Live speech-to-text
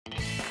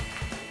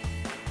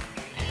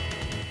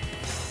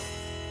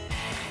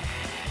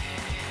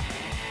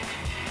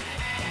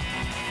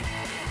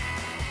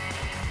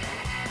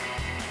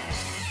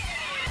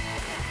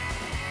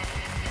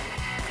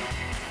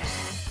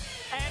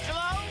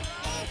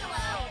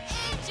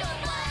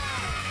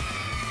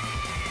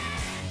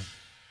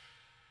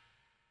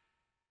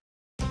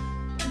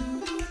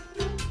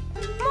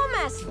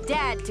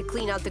Dad to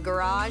clean out the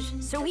garage,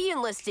 so he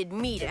enlisted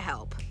me to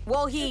help,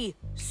 while he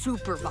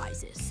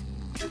supervises.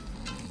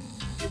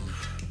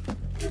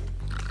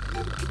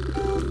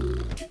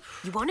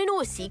 You want to know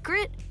a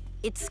secret?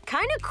 It's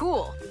kind of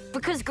cool,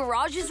 because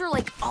garages are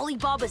like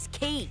Alibaba's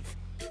cave.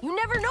 You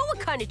never know what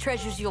kind of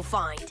treasures you'll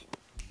find.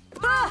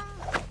 Ah!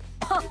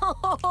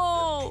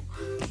 Oh!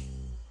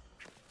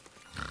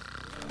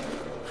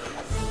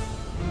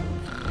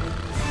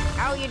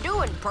 How you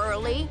doing,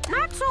 Pearly?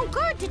 Not so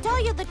good, to tell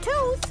you the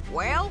truth.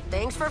 Well,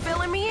 thanks for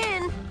filling me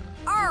in.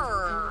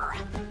 Arr!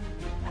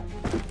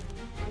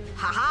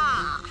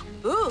 Ha-ha!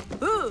 Ooh,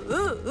 ooh,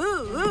 ooh,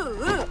 ooh,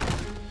 ooh,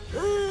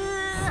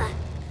 ooh.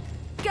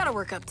 Gotta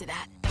work up to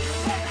that.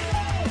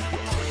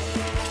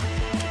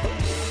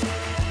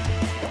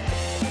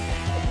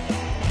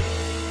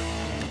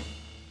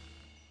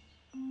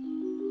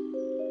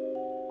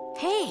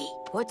 Hey,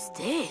 what's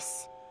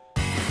this?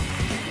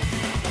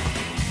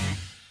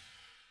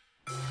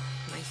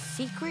 My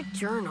secret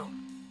journal.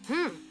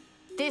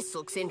 This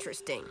looks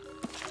interesting.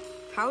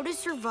 How to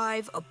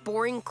survive a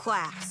boring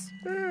class.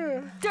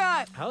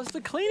 How's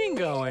the cleaning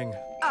going?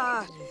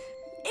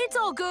 It's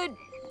all good.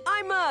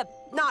 I'm,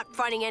 not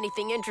finding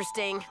anything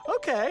interesting.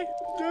 Okay,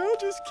 I'll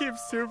just keep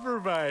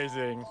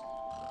supervising.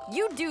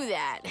 You do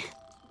that.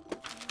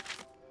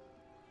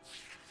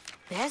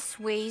 Best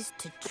ways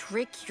to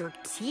trick your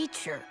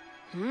teacher.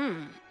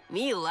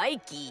 Me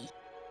likey.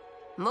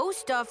 Most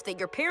stuff that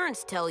your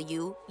parents tell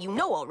you, you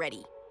know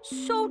already.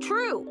 So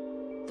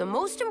true. The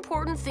most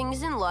important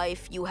things in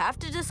life you have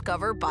to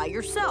discover by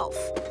yourself.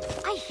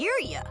 I hear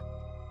ya.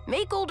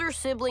 Make older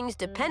siblings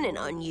dependent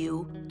on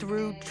you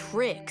through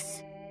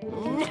tricks.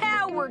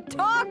 Now we're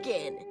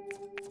talking!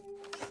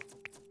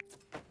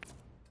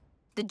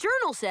 The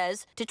journal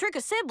says to trick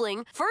a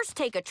sibling, first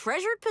take a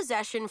treasured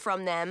possession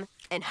from them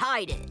and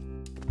hide it.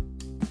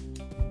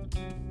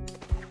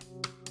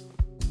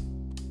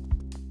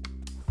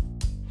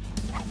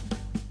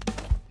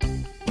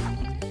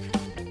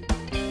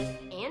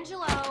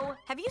 Angelo,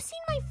 have you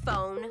seen my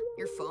phone?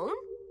 Your phone?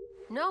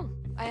 No,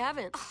 I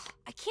haven't.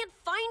 I can't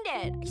find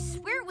it. I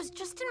swear it was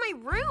just in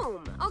my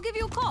room. I'll give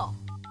you a call.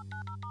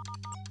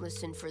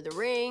 Listen for the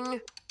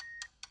ring.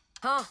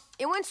 Huh,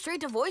 it went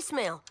straight to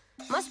voicemail.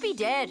 Must be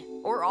dead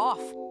or off.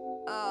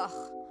 Ugh,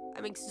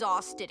 I'm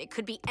exhausted. It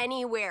could be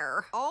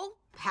anywhere. I'll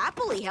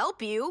happily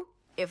help you.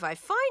 If I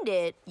find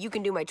it, you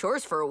can do my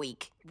chores for a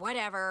week.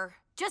 Whatever.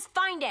 Just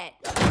find it.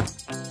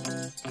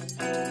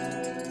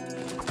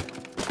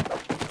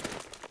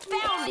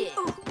 Found it.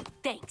 Ooh,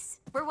 thanks.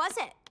 Where was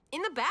it?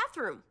 In the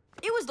bathroom.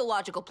 It was the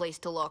logical place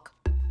to look.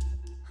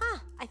 Huh,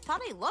 I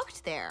thought I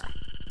looked there.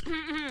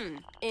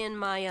 In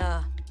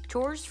my,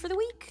 chores for the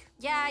week?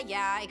 Yeah,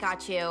 I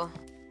got you.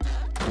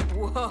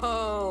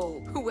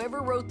 Whoa,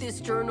 whoever wrote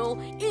this journal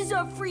is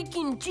a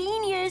freaking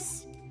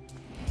genius.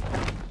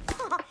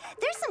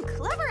 There's some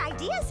clever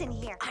ideas in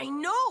here. I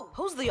know.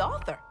 Who's the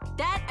author?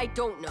 That I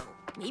don't know.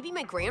 Maybe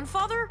my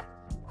grandfather?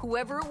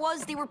 Whoever it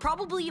was, they were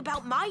probably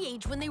about my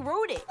age when they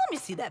wrote it. Let me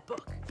see that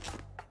book.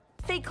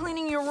 Fake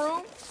cleaning your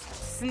room?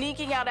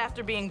 Sneaking out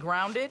after being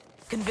grounded?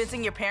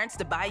 Convincing your parents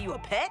to buy you a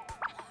pet?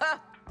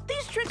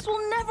 These tricks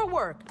will never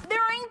work. They're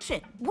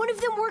ancient. One of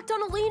them worked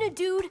on Elena,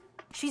 dude.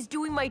 She's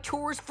doing my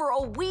chores for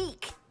a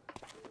week.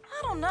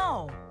 I don't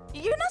know.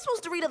 You're not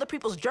supposed to read other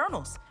people's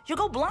journals. You'll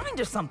go blind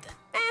or something.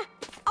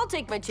 I'll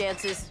take my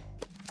chances.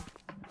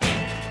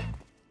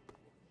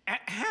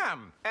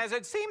 Ahem. As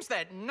it seems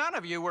that none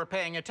of you were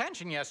paying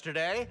attention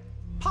yesterday,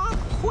 pop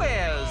quiz.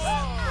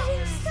 I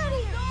didn't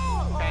study at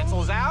all.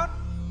 Pencils out,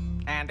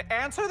 and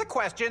answer the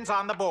questions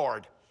on the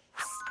board.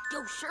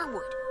 Yo,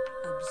 Sherwood,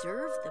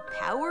 observe the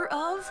power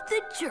of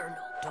the journal.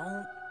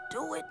 Don't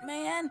do it,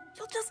 man.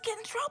 You'll just get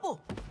in trouble.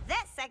 This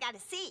I gotta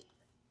see.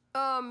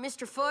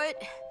 Mr. Foot,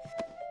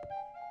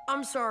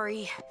 I'm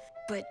sorry,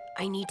 but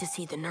I need to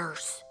see the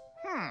nurse.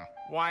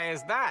 Why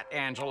is that,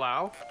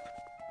 Angelo?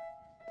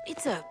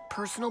 It's a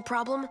personal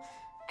problem.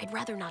 I'd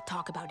rather not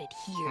talk about it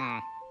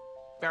here.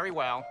 Very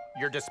well.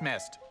 You're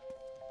dismissed.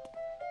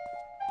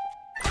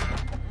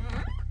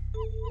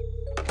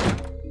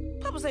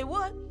 Papa say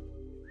what?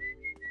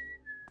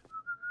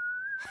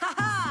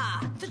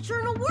 Ha-ha! The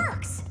journal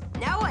works!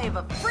 Now I have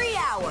a free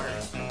hour.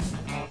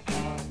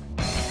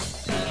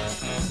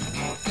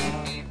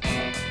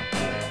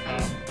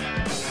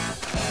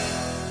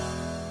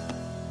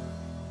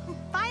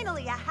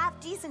 Finally, a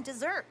half-decent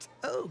dessert.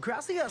 Oh,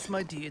 gracias,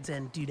 my dudes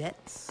and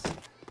dudettes.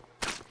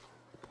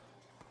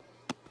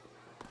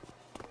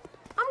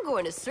 I'm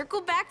going to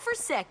circle back for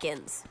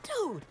seconds.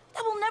 Dude,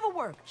 that will never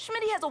work.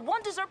 Schmitty has a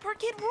one dessert per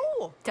kid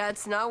rule.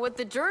 That's not what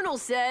the journal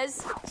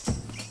says.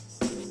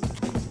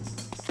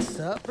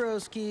 Sup,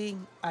 broski?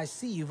 I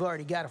see you've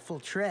already got a full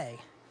tray.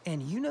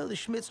 And you know the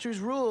Schmitzter's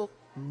rule,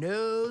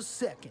 no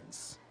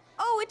seconds.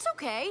 Oh, it's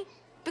okay.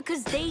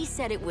 Because they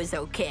said it was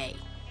okay.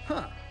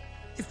 Huh.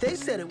 If they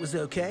said it was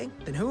okay,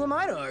 then who am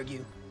I to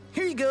argue?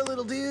 Here you go,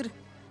 little dude.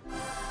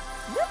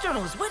 That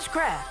journal is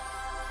witchcraft.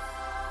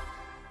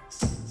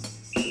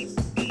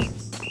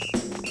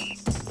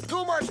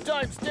 Too much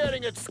time and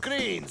staring at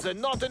screens and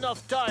not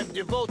enough time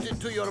devoted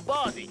to your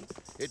body.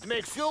 It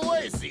makes you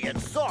lazy and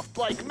soft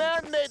like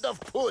man made of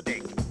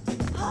pudding.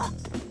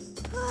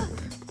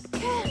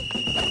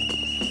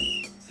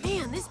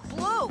 Man, this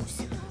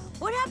blows.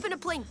 What happened to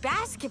playing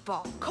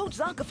basketball? Coach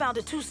Zonka found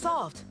it too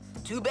soft.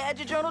 Too bad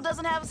your journal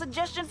doesn't have a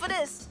suggestion for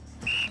this.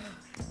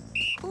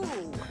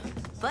 Ooh,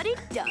 but it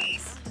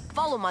does.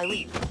 Follow my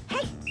lead.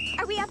 Hey,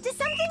 are we up to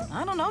something?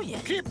 I don't know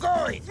yet. Keep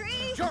going. 3,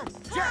 Jump,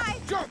 jack,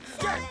 5, jump,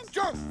 jack, 7,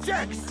 jump,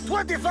 jack.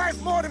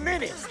 25 more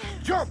minutes.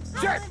 Jump,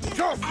 jack,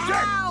 jump,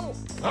 jack. Ow!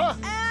 Huh?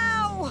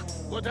 Ow!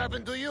 What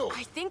happened to you?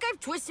 I think I've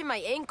twisted my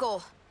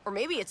ankle. Or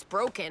maybe it's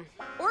broken.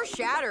 Or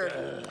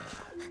shattered.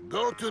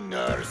 Go to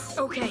nurse.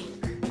 Okay.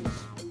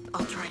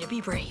 I'll try to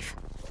be brave.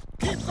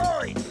 Keep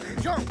going.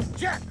 Jump,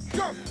 jack,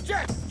 jump,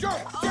 jack, jump,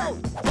 jack. Oh,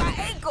 my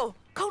ankle!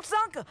 Coach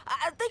Zonka,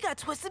 I think I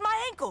twisted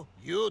my ankle.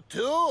 You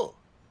too?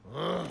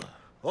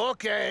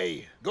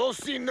 Okay, go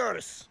see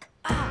nurse.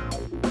 Ow!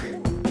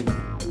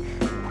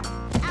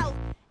 Ow!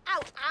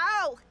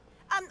 Ow!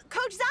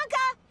 Coach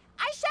Zonka,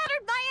 I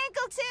shattered my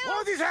ankle too!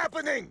 What is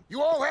happening?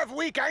 You all have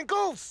weak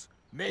ankles?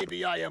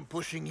 Maybe I am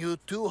pushing you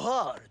too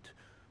hard.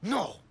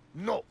 No,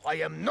 I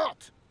am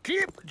not.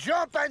 Keep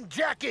jump and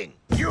jacking.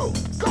 You,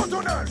 go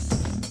to nurse.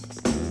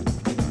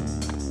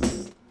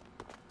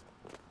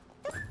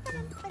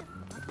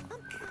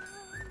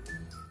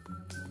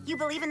 You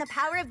believe in the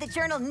power of the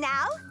journal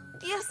now?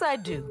 Yes, I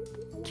do.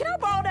 Can I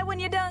borrow that when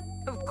you're done?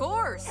 Of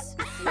course.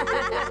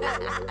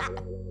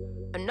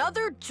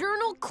 Another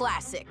journal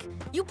classic.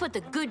 You put the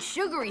good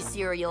sugary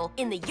cereal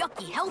in the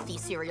yucky healthy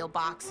cereal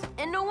box,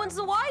 and no one's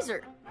the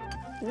wiser.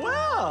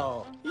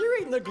 Wow! You're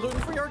eating the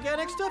gluten-free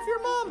organic stuff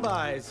your mom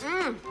buys.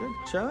 Good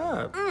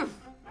job.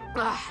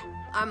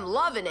 I'm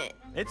loving it.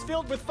 It's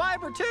filled with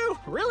fiber, too.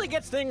 Really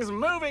gets things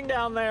moving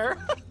down there.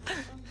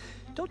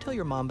 Don't tell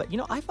your mom, but,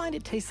 I find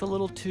it tastes a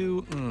little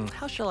too,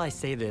 how shall I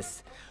say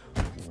this?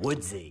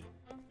 Woodsy.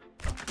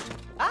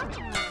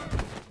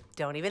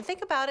 Don't even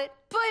think about it.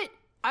 But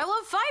I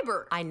love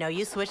fiber. I know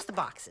you switched the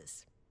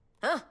boxes.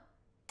 Huh?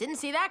 Didn't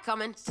see that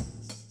coming.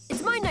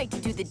 It's my night to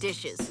do the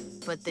dishes,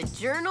 but the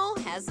journal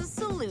has a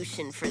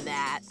solution for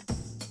that.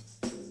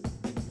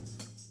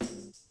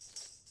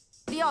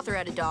 The author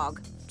had a dog,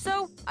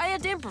 so I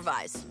had to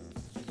improvise.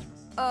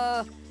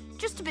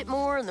 Just a bit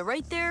more on the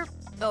right there.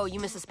 Oh, you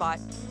missed a spot.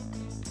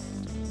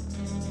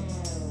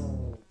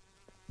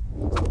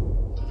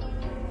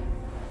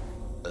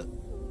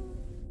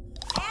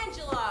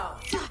 Angelo!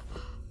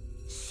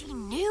 She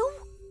knew?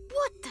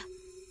 What the?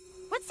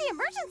 What's the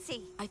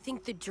emergency? I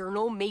think the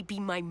journal may be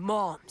my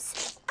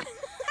mom's.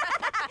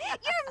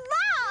 Your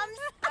mom's!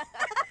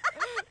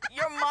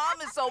 Your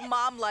mom is so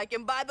mom-like,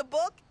 and by the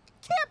book?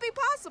 Can't be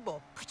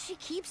possible. But she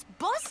keeps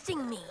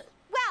busting me.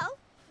 Well,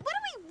 what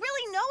do we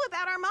really know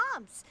about our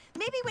moms?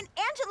 Maybe when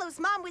Angelo's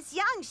mom was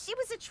young, she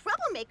was a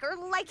troublemaker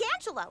like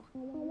Angelo.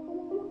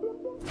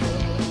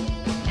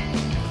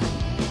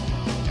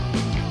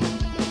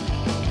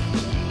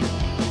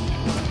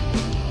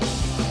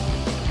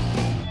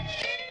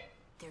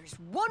 There's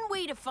one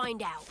way to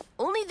find out.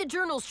 Only the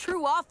journal's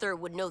true author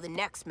would know the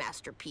next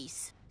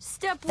masterpiece.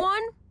 Step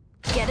 1,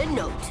 get a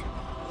note.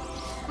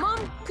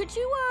 Mom, could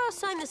you,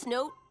 sign this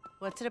note?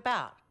 What's it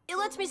about? It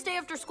lets me stay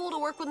after school to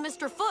work with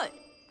Mr. Foot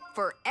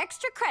for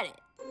extra credit.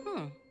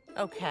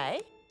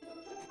 Okay.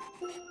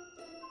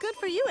 Good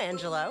for you,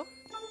 Angelo.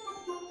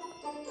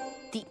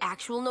 The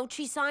actual note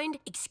she signed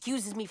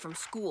excuses me from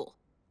school.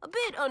 A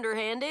bit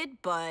underhanded,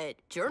 but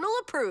journal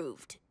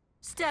approved.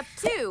 Step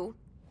 2,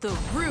 the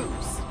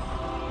ruse.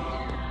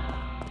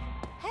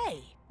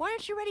 Hey, why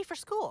aren't you ready for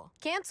school?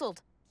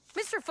 Canceled.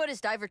 Mr. Foot has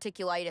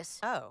diverticulitis.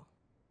 Oh.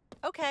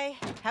 Okay,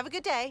 have a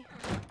good day.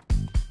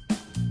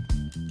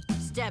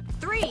 Step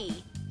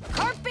 3,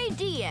 carpe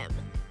diem.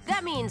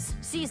 That means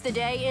seize the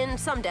day in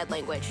some dead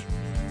language.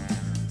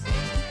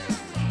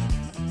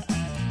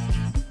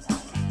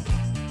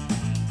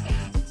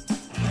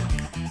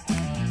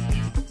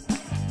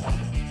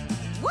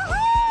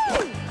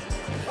 Woohoo!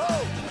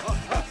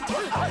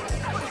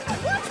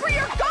 Watch where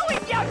you're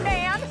going, young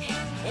man!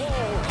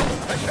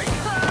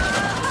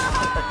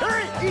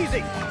 Hurry,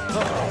 easy.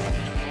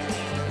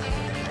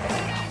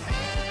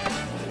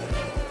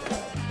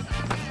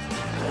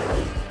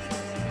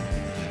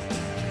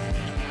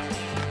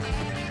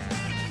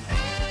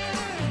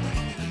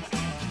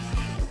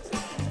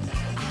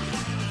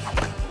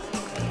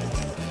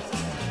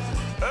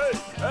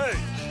 Hey,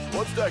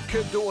 what's that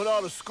kid doing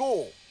out of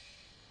school?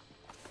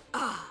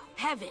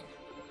 Heaven.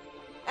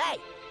 Hey,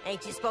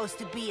 ain't you supposed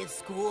to be at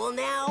school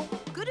now?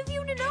 Good of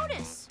you to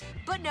notice.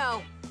 But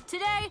no,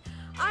 today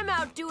I'm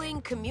out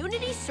doing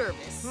community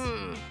service.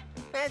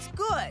 That's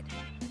good.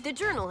 The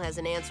journal has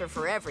an answer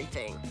for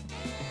everything.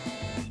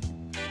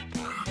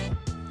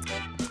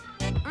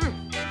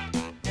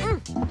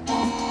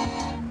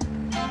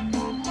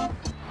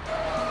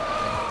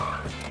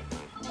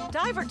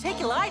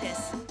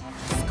 Diverticulitis?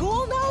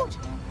 School note?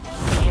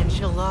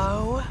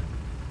 Angelo?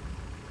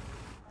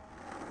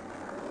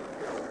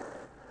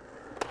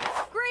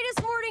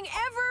 Greatest morning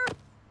ever!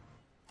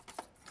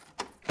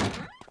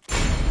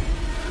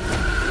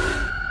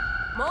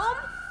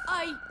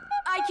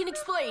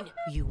 mine!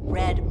 You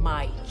read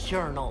my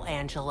journal,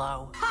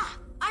 Angelo. Ha!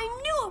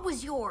 I knew it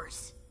was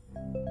yours!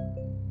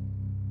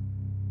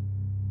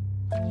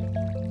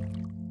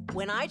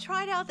 When I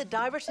tried out the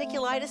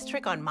diverticulitis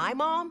trick on my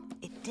mom,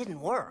 it didn't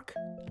work.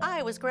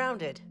 I was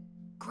grounded.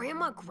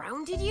 Grandma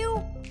grounded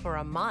you? For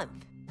a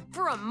month.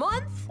 For a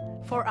month?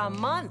 For a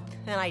month,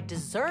 and I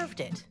deserved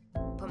it.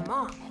 But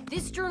Mom,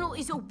 this journal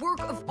is a work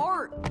of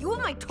art. You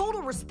have my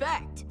total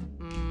respect.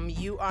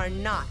 You are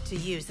not to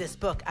use this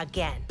book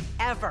again,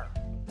 ever.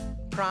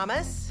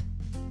 Promise?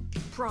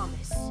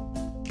 Promise.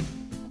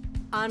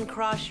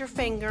 Uncross your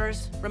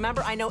fingers.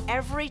 Remember, I know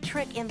every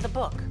trick in the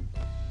book.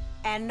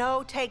 And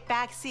no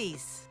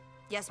take-backsies.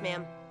 Yes,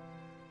 ma'am.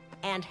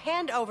 And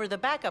hand over the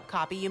backup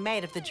copy you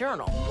made of the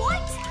journal.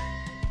 What?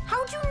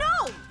 How'd you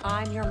know?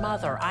 I'm your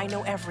mother. I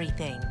know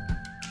everything.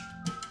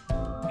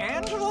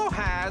 Angelo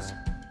has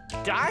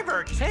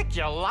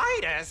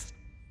diverticulitis.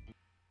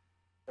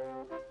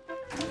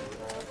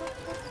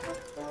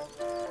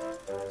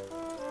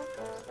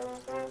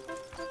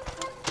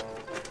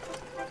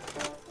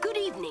 Good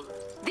evening.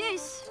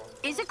 This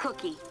is a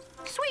cookie.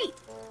 Sweet.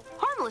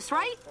 Harmless,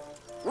 right?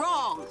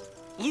 Wrong.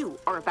 You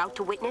are about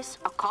to witness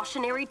a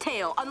cautionary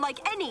tale unlike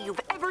any you've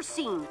ever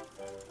seen.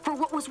 For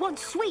what was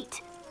once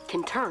sweet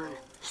can turn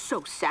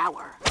so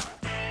sour.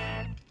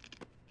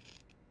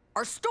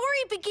 Our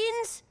story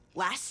begins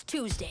last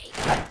Tuesday.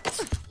 Yeah!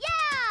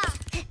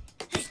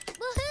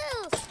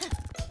 Woohoo!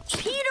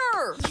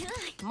 Peter!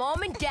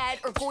 Mom and Dad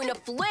are going to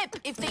flip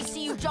if they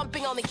see you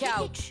jumping on the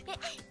couch.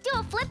 Do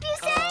a flip, you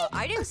say?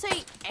 I didn't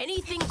say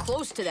anything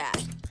close to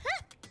that.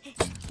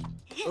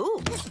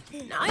 Ooh,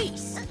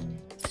 nice.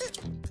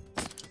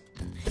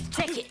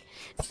 Check it.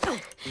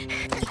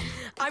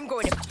 I'm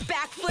going to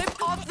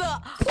backflip off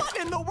the... What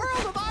in the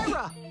world of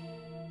Ira?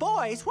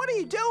 Boys, what are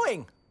you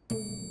doing?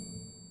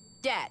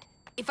 Dad,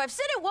 if I've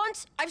said it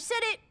once, I've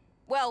said it,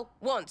 well,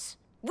 once.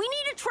 We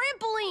need a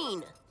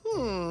trampoline.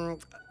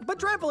 But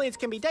trampolines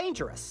can be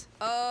dangerous.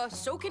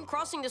 So can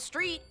crossing the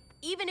street,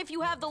 even if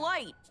you have the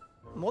light.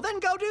 Well, then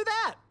go do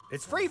that.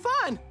 It's free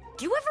fun.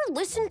 Do you ever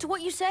listen to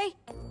what you say?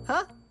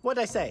 Huh?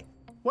 What'd I say?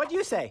 What'd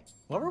you say?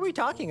 What were we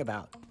talking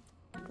about?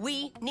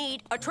 We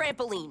need a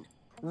trampoline.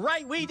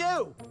 Right, we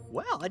do.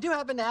 Well, I do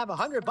happen to have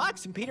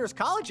 $100 in Peter's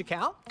college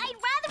account. I'd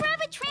rather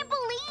have a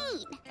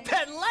trampoline.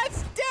 Then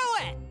let's do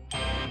it!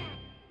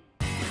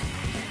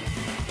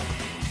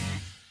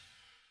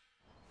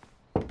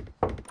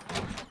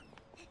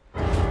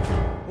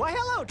 Why,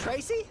 hello,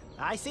 Tracy.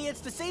 I see it's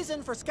the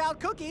season for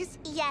Scout cookies.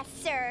 Yes,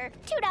 sir.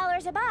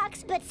 $2 a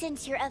box, but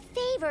since you're a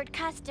favored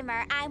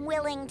customer, I'm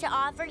willing to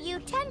offer you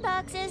 10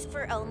 boxes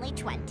for only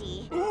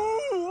 20.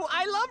 Ooh,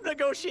 I love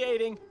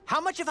negotiating.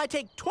 How much if I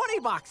take 20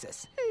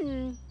 boxes?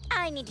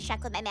 I need to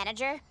check with my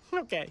manager.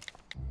 Okay.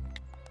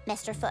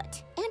 Mr.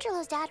 Foot,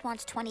 Angelo's dad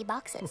wants 20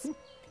 boxes.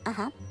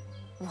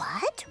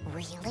 What?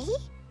 Really?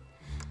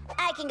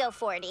 I can go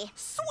 40.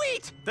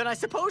 Sweet! Then I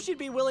suppose you'd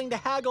be willing to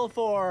haggle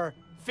for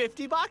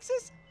 50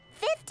 boxes?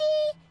 50?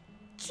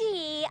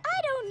 Gee,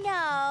 I don't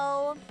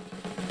know.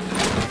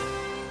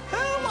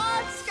 Who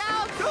wants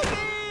Scout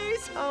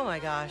cookies? Oh my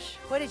gosh,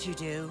 what did you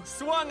do?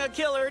 Swung a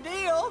killer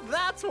deal,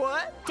 that's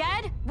what.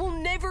 Dad, we'll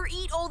never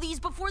eat all these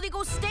before they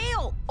go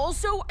stale.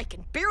 Also, I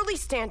can barely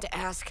stand to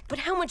ask, but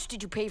how much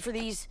did you pay for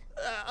these?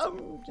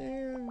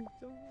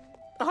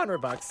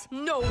 $100.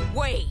 No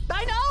way.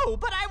 I know,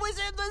 but I was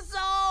in the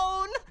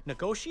zone.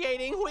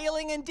 Negotiating,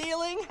 wheeling and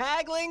dealing,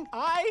 haggling.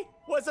 I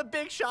was a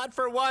big shot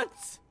for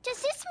once.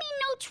 Does this mean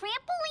no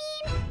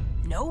trampoline?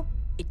 No,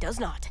 it does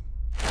not.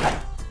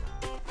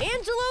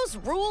 Angelo's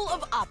rule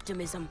of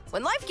optimism.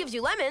 When life gives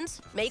you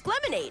lemons, make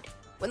lemonade.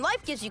 When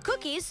life gives you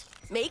cookies,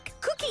 make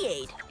cookie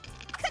aid.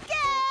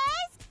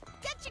 Cookies!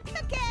 Get your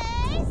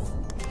cookies!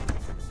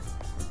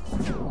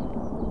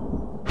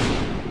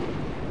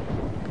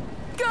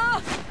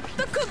 Gah!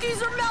 The cookies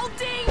are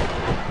melting!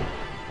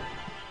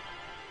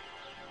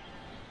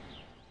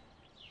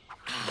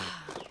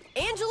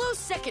 Angelo's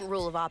second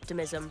rule of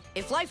optimism.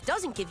 If life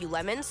doesn't give you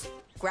lemons,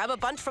 grab a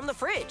bunch from the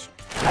fridge.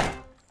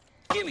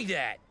 Give me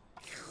that.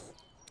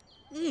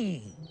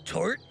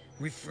 Tart,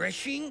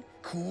 refreshing,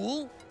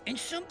 cool, and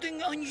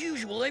something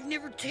unusual I've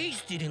never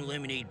tasted in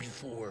lemonade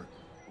before.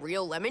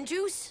 Real lemon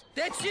juice?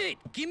 That's it.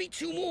 Give me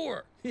 2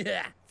 more.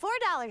 $4,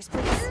 please.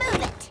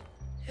 Move it.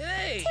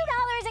 Hey.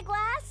 $2 a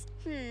glass?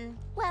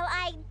 Well,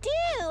 I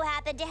do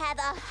happen to have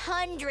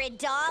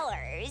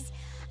 $100.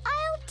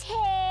 I'll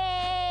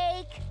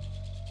take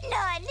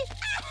none.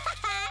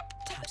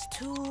 Times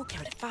 2,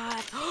 carry the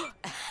 5.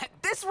 At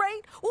this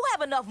rate, we'll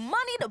have enough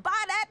money to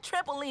buy that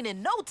trampoline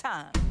in no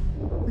time.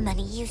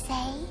 Money, you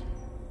say?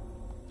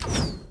 Want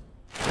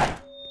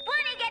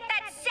to get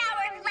that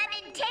sour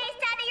lemon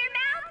taste out of your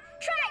mouth?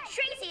 Try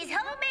Tracy's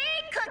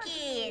homemade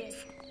cookies.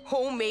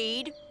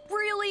 Homemade?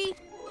 Really?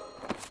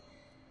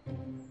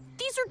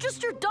 These are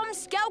just your dumb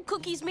Scout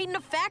cookies made in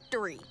a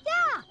factory.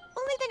 Yeah,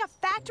 only thing a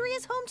factory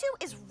is home to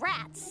is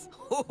rats.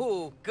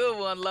 Ooh, good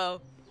one,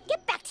 Lo.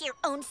 Get back to your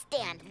own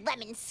stand,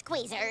 lemon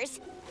squeezers.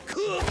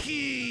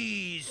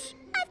 Cookies!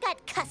 I've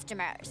got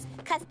customers.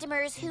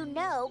 Customers who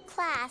know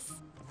class.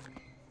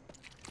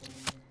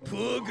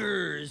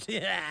 Boogers.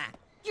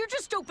 You're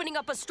just opening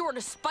up a store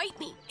to spite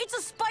me. It's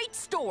a spite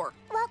store.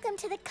 Welcome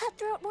to the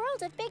cutthroat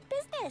world of big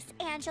business,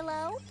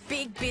 Angelo.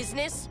 Big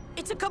business?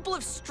 It's a couple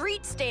of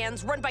street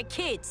stands run by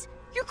kids.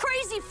 You're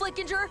crazy,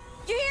 Flickinger.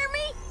 You hear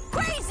me?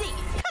 Crazy!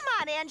 Come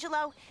on,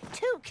 Angelo.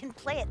 Two can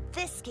play at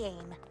this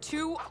game.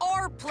 Two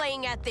are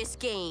playing at this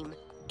game.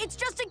 It's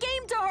just a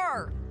game to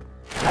her.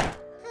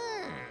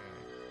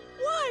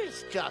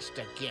 Was just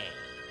a game.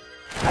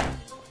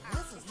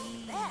 This is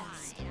the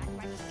best.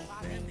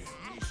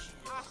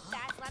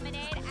 Best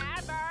lemonade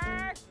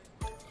ever.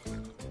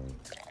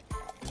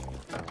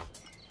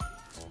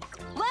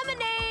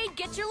 Lemonade!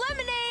 Get your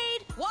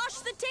lemonade! Wash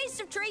the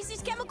taste of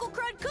Tracy's Chemical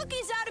Crud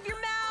cookies out of your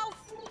mouth!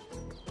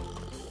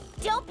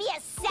 Don't be a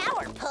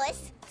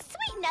sourpuss.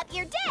 Sweeten up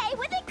your day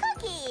with a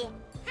cookie.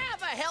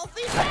 Have a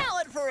healthy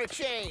salad for a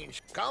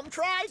change. Come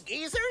try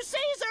Geezer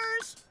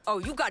Caesars. Oh,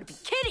 you gotta be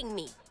kidding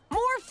me!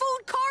 More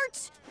food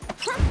carts?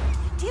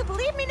 Do you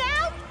believe me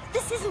now?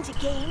 This isn't a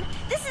game.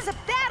 This is a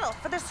battle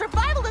for the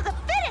survival of the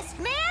fittest,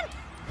 man!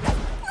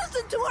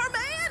 Listen to her,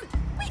 man!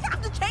 We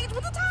have to change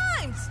with the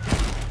times!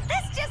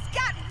 This just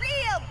got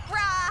real,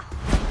 bruh!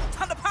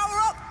 Time to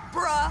power up,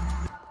 bruh!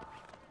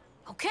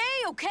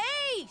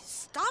 Okay.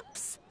 Stop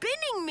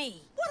spinning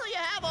me. What'll you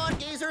have on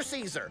Geezer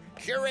Caesar?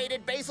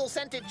 Curated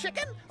basil-scented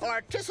chicken?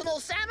 Artisanal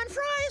salmon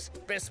fries?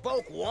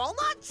 Bespoke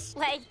walnuts?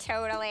 Like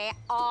totally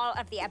all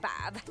of the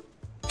above.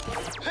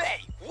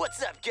 Hey,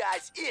 what's up,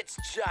 guys? It's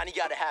Johnny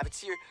Gotta Have It's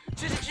here.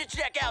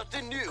 Check out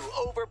the new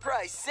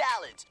overpriced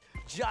salads.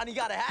 Johnny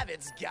Gotta Have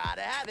It's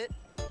gotta have it.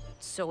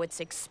 So it's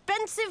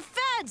expensive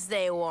fads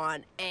they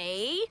want,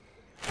 eh?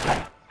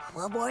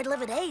 One more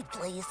lemonade,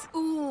 please.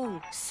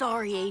 Ooh,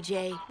 sorry,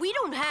 AJ. We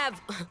don't have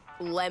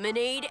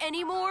lemonade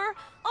anymore.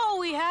 All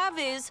we have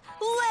is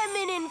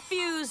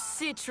lemon-infused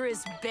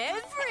citrus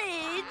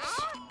beverage.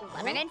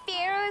 Lemon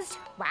infused?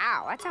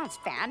 Wow, that sounds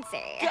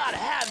fancy. Gotta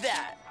have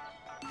that.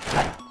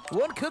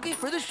 One cookie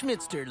for the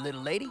Schmidster,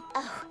 little lady.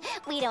 Oh,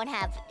 we don't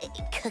have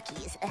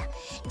cookies.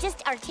 Just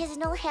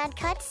artisanal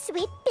hand-cut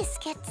sweet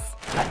biscuits.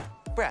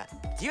 Bruh,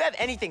 do you have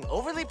anything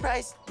overly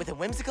priced with a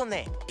whimsical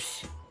name?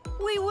 Psh.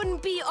 We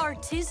wouldn't be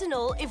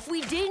artisanal if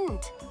we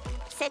didn't.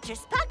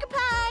 Citrus pucker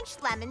punch,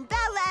 lemon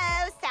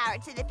bellow, sour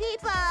to the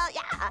people.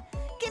 Yeah,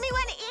 give me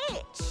one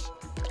each.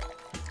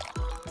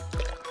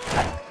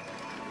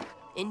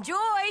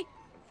 Enjoy.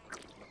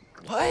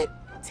 What?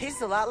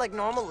 Tastes a lot like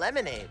normal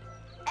lemonade.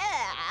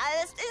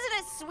 This isn't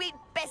a sweet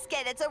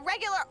biscuit. It's a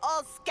regular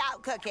old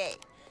Scout cookie.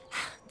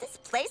 This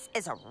place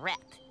is a rip.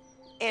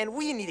 And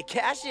we need to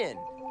cash in.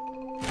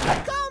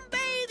 Come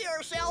bathe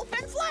yourself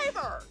in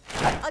flavor.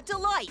 A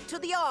delight to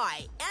the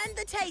eye and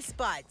the taste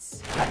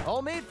buds.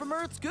 All made from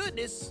Earth's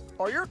goodness.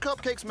 Are your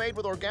cupcakes made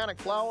with organic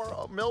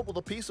flour, milled with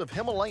a piece of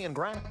Himalayan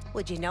granite?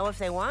 Would you know if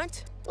they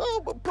weren't?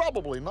 Oh, but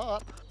probably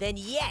not. Then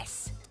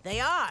yes, they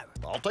are.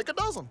 I'll take a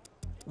dozen.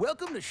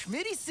 Welcome to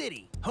Schmitty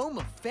City, home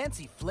of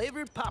fancy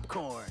flavored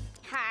popcorn.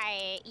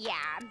 Hi,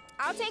 yeah.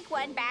 I'll take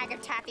one bag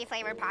of taffy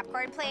flavored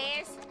popcorn,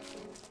 please.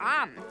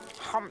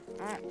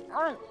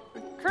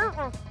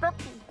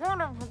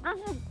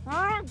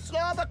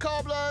 Slobber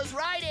cobblers,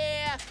 right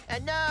here.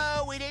 And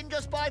no, we didn't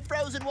just buy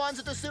frozen ones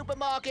at the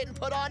supermarket and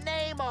put our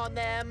name on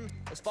them.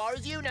 As far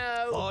as you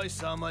know. Buy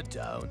some or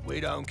don't. We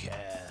don't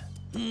care.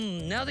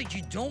 Now that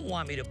you don't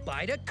want me to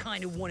bite, I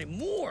kind of wanted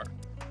more.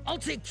 I'll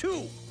take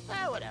two.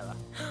 Whatever.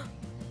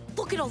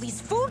 Look at all these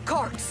food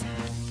carts.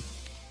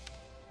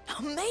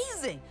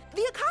 Amazing!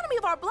 The economy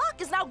of our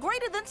block is now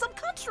greater than some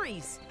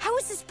countries. How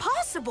is this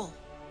possible?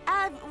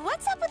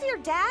 What's up with your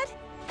dad?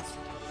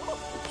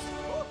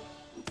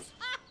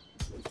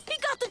 He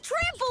got the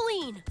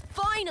trampoline!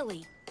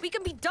 Finally, we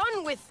can be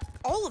done with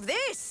all of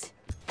this.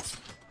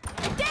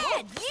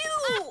 Dad,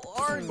 you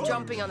are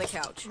jumping on the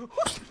couch.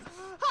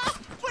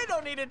 We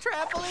don't need a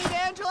trampoline,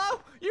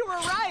 Angelo. You were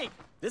right.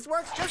 This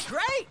works just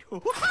great.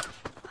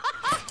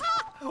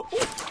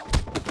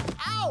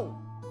 Ow!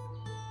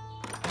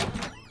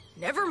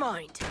 Never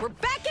mind. We're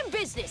back in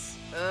business.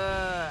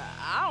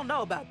 I don't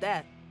know about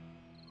that.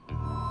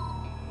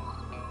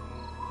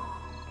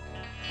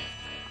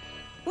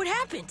 What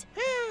happened?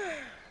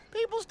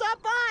 People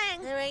stopped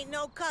buying. There ain't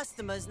no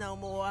customers no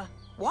more.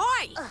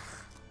 Why?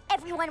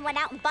 Everyone went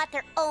out and bought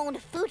their own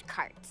food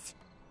carts.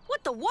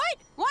 What the what?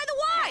 Why the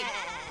why?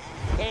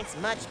 Thanks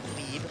much,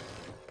 plebe.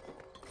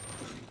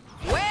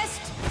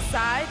 West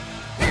Side?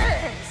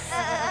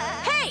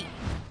 Hey!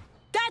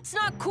 That's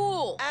not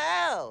cool!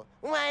 Oh,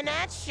 why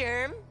not,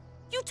 Sherm?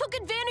 You took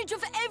advantage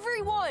of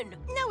everyone!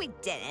 No, we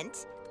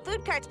didn't.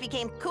 Food carts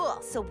became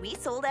cool, so we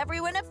sold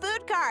everyone a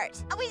food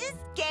cart. We just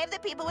gave the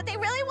people what they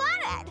really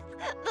wanted.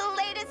 The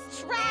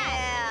latest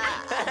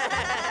trend.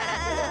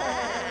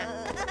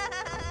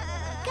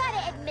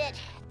 Gotta admit,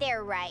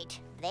 they're right.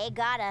 They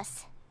got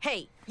us.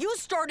 Hey, you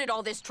started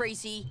all this,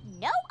 Tracy.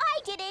 No,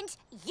 I didn't.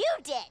 You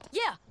did.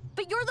 Yeah,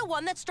 but you're the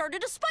one that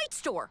started a spite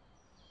store.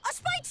 A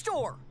spite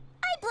store!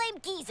 I blame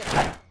Geezer.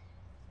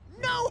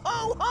 No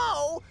ho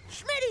ho!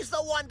 Schmitty's the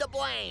one to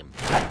blame.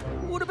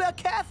 What about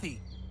Kathy?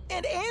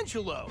 And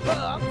Angelo? Oh,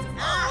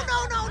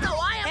 no,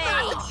 I am not.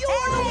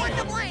 You're the one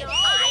to blame!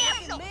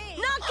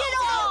 Knock it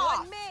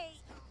off!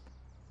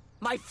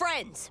 My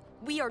friends,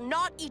 we are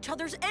not each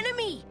other's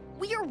enemy.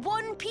 We are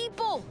one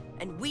people,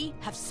 and we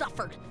have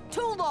suffered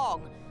too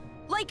long.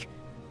 Like,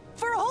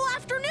 for a whole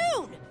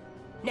afternoon.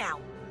 Now,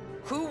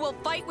 who will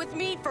fight with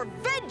me for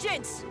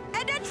vengeance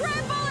and a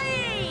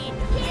trampoline?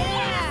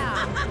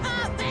 Yeah!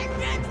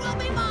 Vengeance will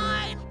be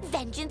mine!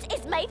 Vengeance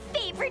is my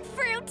favorite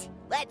fruit.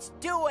 Let's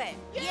do it!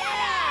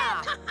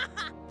 Yeah!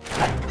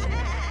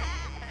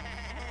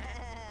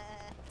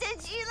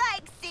 Did you,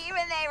 see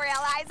when they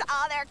realized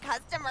all their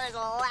customers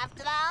left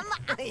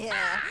them?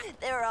 Yeah,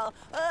 they were all,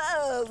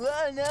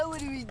 oh, now what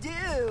do we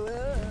do?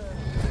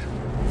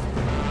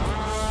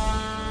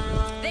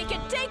 They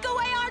can take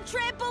away our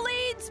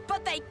trampolines,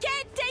 but they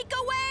can't take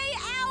away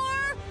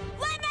our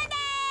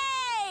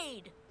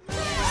lemonade!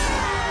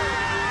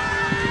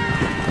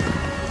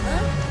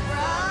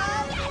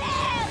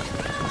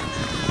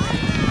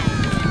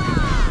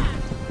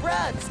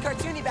 Bruh, this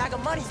cartoony bag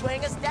of money's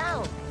weighing us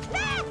down.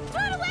 Ah,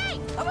 throw it away,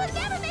 or we'll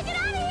never make it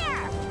out of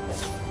here.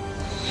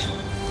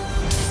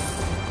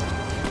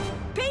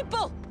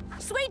 People,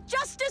 sweet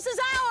justice is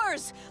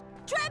ours!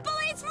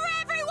 Trampolines for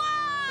everyone!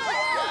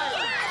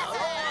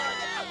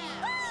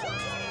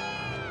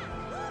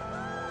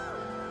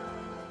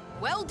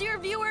 Well, dear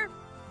viewer,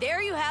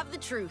 there you have the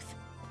truth.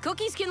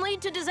 Cookies can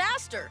lead to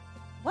disaster.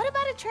 What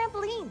about a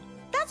trampoline?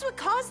 That's what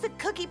caused the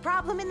cookie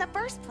problem in the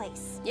first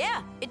place.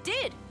 Yeah, it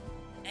did.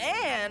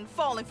 And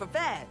falling for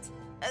fads.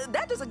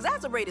 That just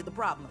exacerbated the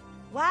problem.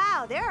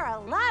 Wow, there are a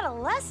lot of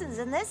lessons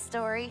in this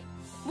story.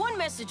 One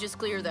message is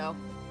clear, though.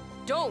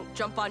 Don't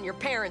jump on your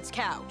parents'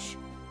 couch.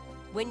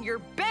 When your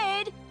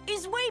bed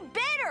is way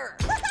better.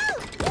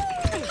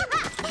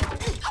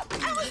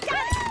 I almost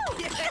got it!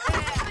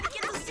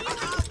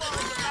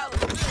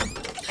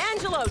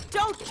 Angelo,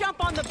 don't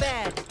jump on the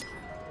bed.